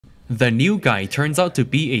The new guy turns out to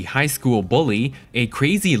be a high school bully, a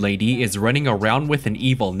crazy lady is running around with an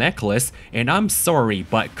evil necklace, and I'm sorry,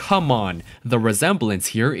 but come on, the resemblance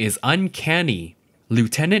here is uncanny.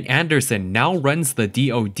 Lieutenant Anderson now runs the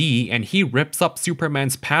DoD and he rips up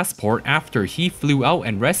Superman's passport after he flew out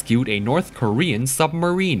and rescued a North Korean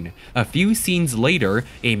submarine. A few scenes later,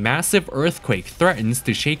 a massive earthquake threatens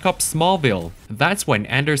to shake up Smallville. That's when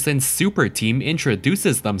Anderson's super team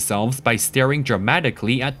introduces themselves by staring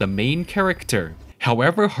dramatically at the main character.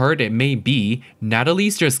 However hard it may be,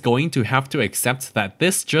 Natalie's just going to have to accept that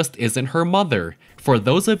this just isn't her mother. For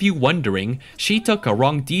those of you wondering, she took a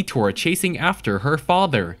wrong detour chasing after her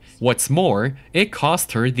father. What's more, it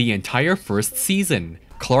cost her the entire first season.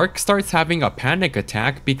 Clark starts having a panic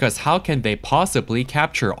attack because how can they possibly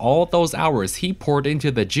capture all those hours he poured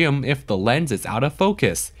into the gym if the lens is out of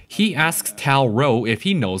focus? He asks Tal-Rho if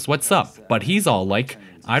he knows what's up, but he's all like,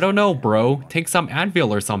 "I don't know bro, take some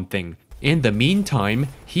Advil or something." In the meantime,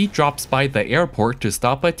 he drops by the airport to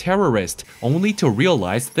stop a terrorist, only to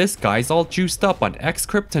realize this guy's all juiced up on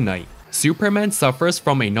X-Kryptonite. Superman suffers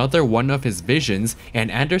from another one of his visions,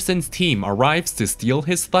 and Anderson's team arrives to steal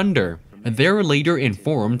his thunder. They're later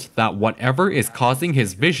informed that whatever is causing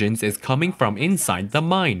his visions is coming from inside the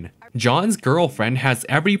mine. John's girlfriend has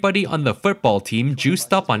everybody on the football team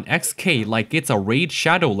juiced up on XK like it's a Raid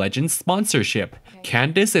Shadow Legends sponsorship.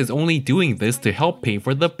 Candace is only doing this to help pay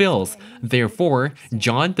for the bills. Therefore,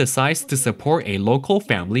 John decides to support a local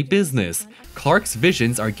family business. Clark's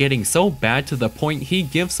visions are getting so bad to the point he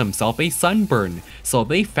gives himself a sunburn, so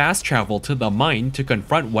they fast travel to the mine to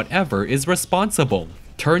confront whatever is responsible.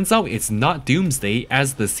 Turns out it's not Doomsday,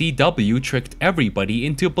 as the CW tricked everybody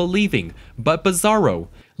into believing, but Bizarro.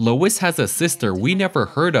 Lois has a sister we never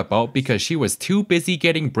heard about because she was too busy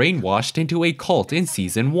getting brainwashed into a cult in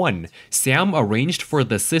season 1. Sam arranged for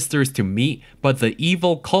the sisters to meet, but the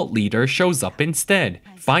evil cult leader shows up instead.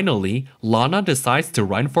 Finally, Lana decides to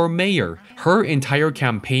run for mayor. Her entire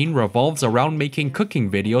campaign revolves around making cooking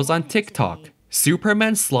videos on TikTok.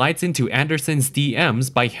 Superman slides into Anderson's DMs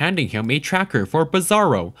by handing him a tracker for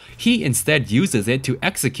Bizarro. He instead uses it to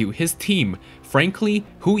execute his team. Frankly,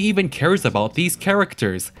 who even cares about these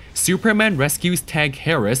characters? Superman rescues Tag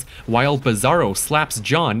Harris while Bizarro slaps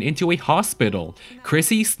John into a hospital.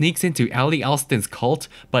 Chrissy sneaks into Ali Alston's cult,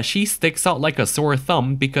 but she sticks out like a sore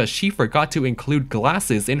thumb because she forgot to include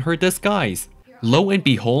glasses in her disguise. Lo and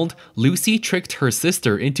behold, Lucy tricked her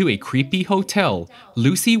sister into a creepy hotel.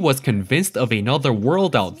 Lucy was convinced of another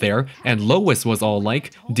world out there, and Lois was all like,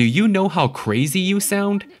 "Do you know how crazy you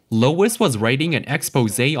sound?" Lois was writing an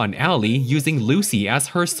expose on Allie using Lucy as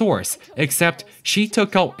her source, except she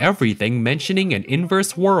took out everything mentioning an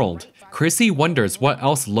inverse world. Chrissy wonders what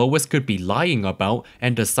else Lois could be lying about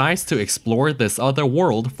and decides to explore this other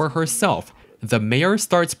world for herself. The mayor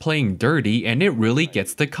starts playing dirty and it really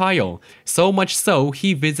gets to Kyle. So much so,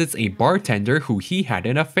 he visits a bartender who he had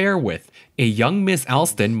an affair with. A young Miss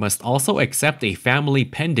Alston must also accept a family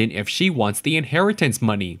pendant if she wants the inheritance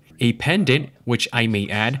money. A pendant, which I may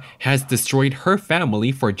add, has destroyed her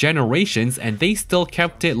family for generations and they still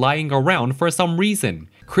kept it lying around for some reason.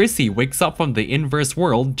 Chrissy wakes up from the inverse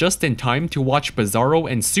world just in time to watch Bizarro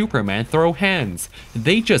and Superman throw hands.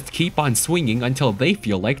 They just keep on swinging until they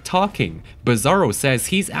feel like talking. Bizarro says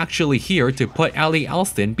he's actually here to put Ali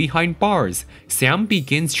Alston behind bars. Sam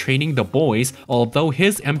begins training the boys, although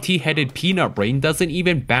his empty-headed peanut brain doesn't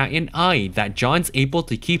even bat an eye that John's able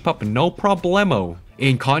to keep up no problemo.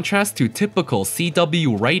 In contrast to typical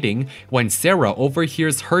CW writing, when Sarah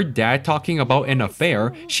overhears her dad talking about an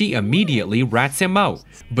affair, she immediately rats him out.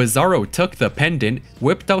 Bizarro took the pendant,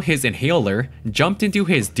 whipped out his inhaler, jumped into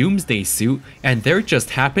his Doomsday suit, and there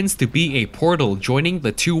just happens to be a portal joining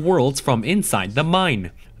the two worlds from inside the mine.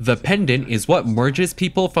 The pendant is what merges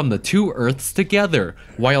people from the two Earths together,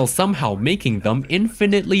 while somehow making them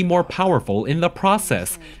infinitely more powerful in the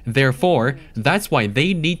process. Therefore, that's why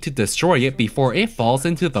they need to destroy it before it falls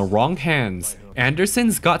into the wrong hands.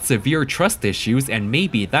 Anderson's got severe trust issues and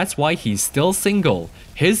maybe that's why he's still single.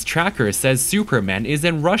 His tracker says Superman is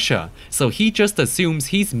in Russia, so he just assumes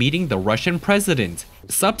he's meeting the Russian president.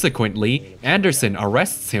 Subsequently, Anderson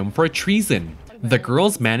arrests him for treason. The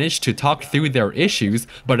girls manage to talk through their issues,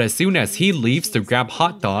 but as soon as he leaves to grab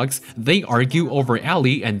hot dogs, they argue over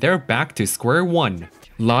Allie and they're back to square one.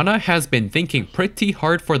 Lana has been thinking pretty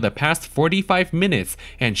hard for the past 45 minutes,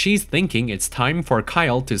 and she's thinking it's time for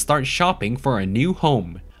Kyle to start shopping for a new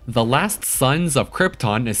home. The last sons of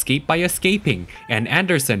Krypton escape by escaping, and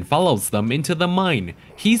Anderson follows them into the mine.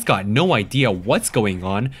 He's got no idea what's going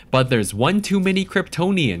on, but there's one too many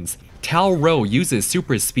Kryptonians. Tal-Ro uses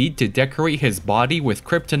super speed to decorate his body with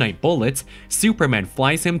kryptonite bullets, Superman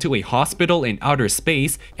flies him to a hospital in outer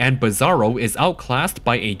space, and Bizarro is outclassed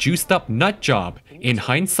by a juiced-up nutjob. In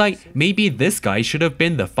hindsight, maybe this guy should have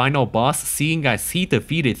been the final boss, seeing as he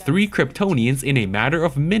defeated 3 Kryptonians in a matter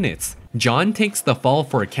of minutes. John takes the fall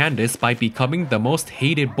for Candace by becoming the most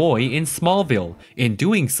hated boy in Smallville. In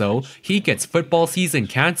doing so, he gets football season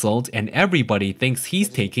cancelled and everybody thinks he's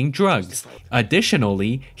taking drugs.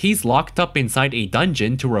 Additionally, he's locked up inside a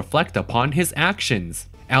dungeon to reflect upon his actions.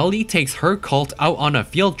 Allie takes her cult out on a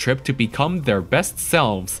field trip to become their best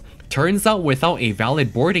selves. Turns out without a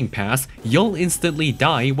valid boarding pass, you'll instantly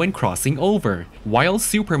die when crossing over. While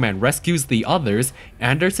Superman rescues the others,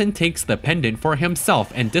 Anderson takes the pendant for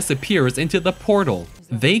himself and disappears into the portal.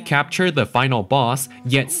 They capture the final boss,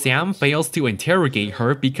 yet Sam fails to interrogate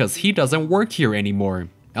her because he doesn't work here anymore.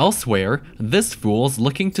 Elsewhere, this fool's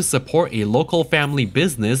looking to support a local family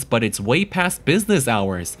business, but it's way past business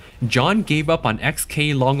hours. John gave up on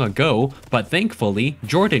XK long ago, but thankfully,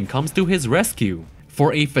 Jordan comes to his rescue.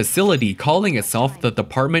 For a facility calling itself the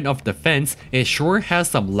Department of Defense, it sure has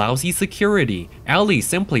some lousy security. Allie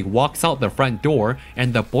simply walks out the front door,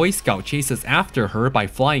 and the Boy Scout chases after her by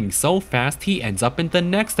flying so fast he ends up in the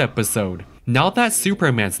next episode. Now that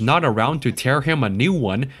Superman's not around to tear him a new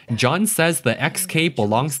one, John says the XK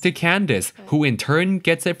belongs to Candace, who in turn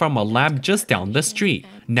gets it from a lab just down the street.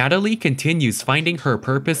 Natalie continues finding her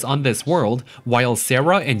purpose on this world, while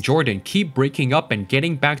Sarah and Jordan keep breaking up and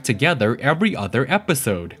getting back together every other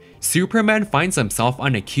episode. Superman finds himself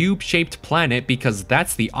on a cube-shaped planet because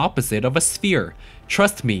that's the opposite of a sphere.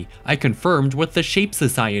 Trust me, I confirmed with the Shape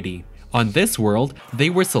Society. On this world, they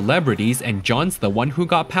were celebrities and John's the one who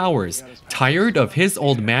got powers. Tired of his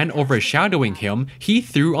old man overshadowing him, he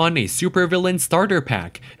threw on a supervillain starter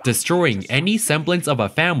pack, destroying any semblance of a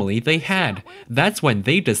family they had. That's when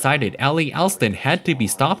they decided Allie Alston had to be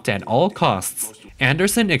stopped at all costs.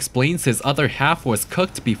 Anderson explains his other half was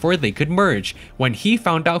cooked before they could merge. When he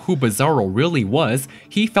found out who Bizarro really was,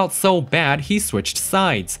 he felt so bad he switched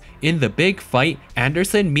sides. In the big fight,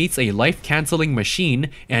 Anderson meets a life-canceling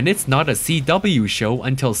machine, and it's not a CW show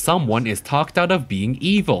until someone is talked out of being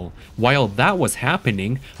evil. While that was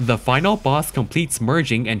happening, the final boss completes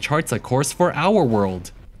merging and charts a course for our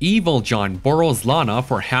world. Evil John borrows Lana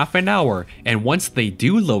for half an hour, and once they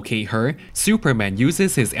do locate her, Superman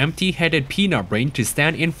uses his empty-headed peanut brain to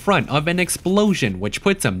stand in front of an explosion which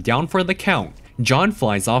puts him down for the count. John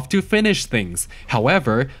flies off to finish things.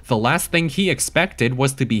 However, the last thing he expected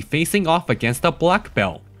was to be facing off against a black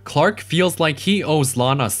belt. Clark feels like he owes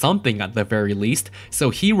Lana something at the very least, so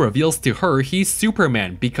he reveals to her he's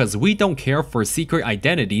Superman because we don't care for secret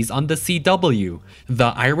identities on the CW.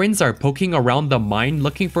 The Irons are poking around the mine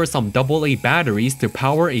looking for some AA batteries to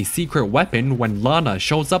power a secret weapon when Lana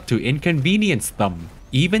shows up to inconvenience them.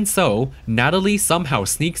 Even so, Natalie somehow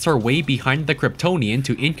sneaks her way behind the Kryptonian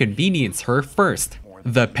to inconvenience her first.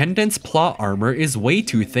 The pendant's plot armor is way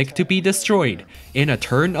too thick to be destroyed. In a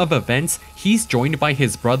turn of events, he's joined by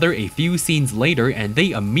his brother a few scenes later and they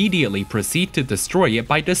immediately proceed to destroy it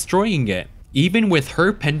by destroying it. Even with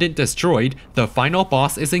her pendant destroyed, the final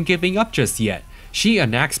boss isn't giving up just yet. She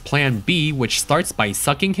enacts Plan B, which starts by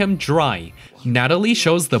sucking him dry. Natalie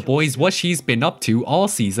shows the boys what she's been up to all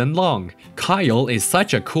season long. Kyle is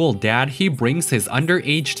such a cool dad, he brings his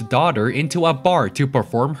underaged daughter into a bar to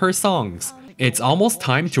perform her songs. It's almost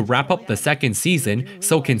time to wrap up the second season,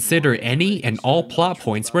 so consider any and all plot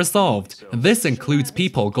points resolved. This includes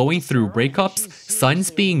people going through breakups,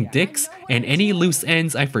 sons being dicks, and any loose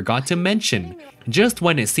ends I forgot to mention. Just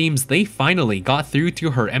when it seems they finally got through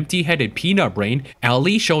to her empty-headed peanut brain,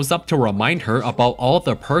 Allie shows up to remind her about all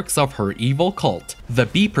the perks of her evil cult. The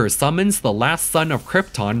beeper summons the last son of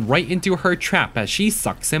Krypton right into her trap as she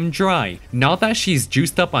sucks him dry. Now that she's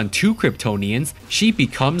juiced up on 2 Kryptonians, she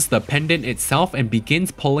becomes the pendant itself and begins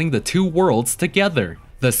pulling the 2 worlds together.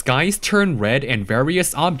 The skies turn red and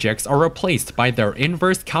various objects are replaced by their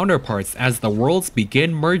inverse counterparts as the worlds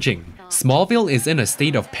begin merging. Smallville is in a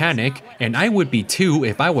state of panic, and I would be too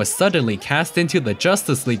if I was suddenly cast into the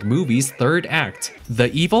Justice League movie's 3rd act.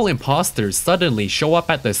 The evil imposters suddenly show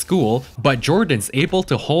up at the school, but Jordan's able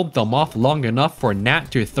to hold them off long enough for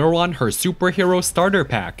Nat to throw on her superhero starter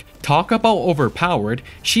pack. Talk about overpowered,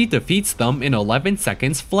 she defeats them in 11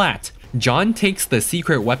 seconds flat. John takes the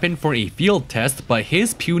secret weapon for a field test, but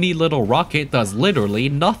his puny little rocket does literally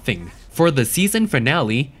nothing. For the season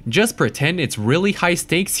finale, just pretend it's really high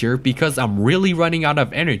stakes here because I'm really running out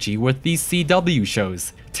of energy with these CW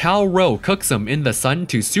shows. Tal Rho cooks him in the sun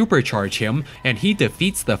to supercharge him, and he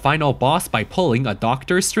defeats the final boss by pulling a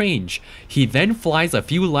Doctor Strange. He then flies a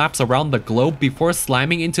few laps around the globe before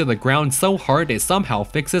slamming into the ground so hard it somehow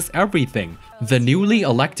fixes everything. The newly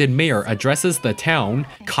elected mayor addresses the town.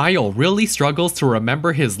 Kyle really struggles to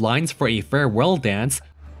remember his lines for a farewell dance.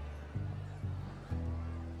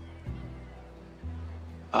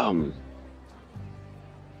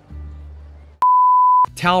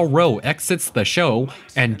 Tal Rho exits the show,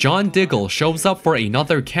 and John Diggle shows up for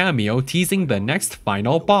another cameo teasing the next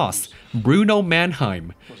final boss, Bruno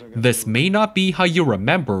Mannheim. This may not be how you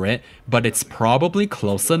remember it, but it's probably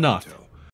close enough.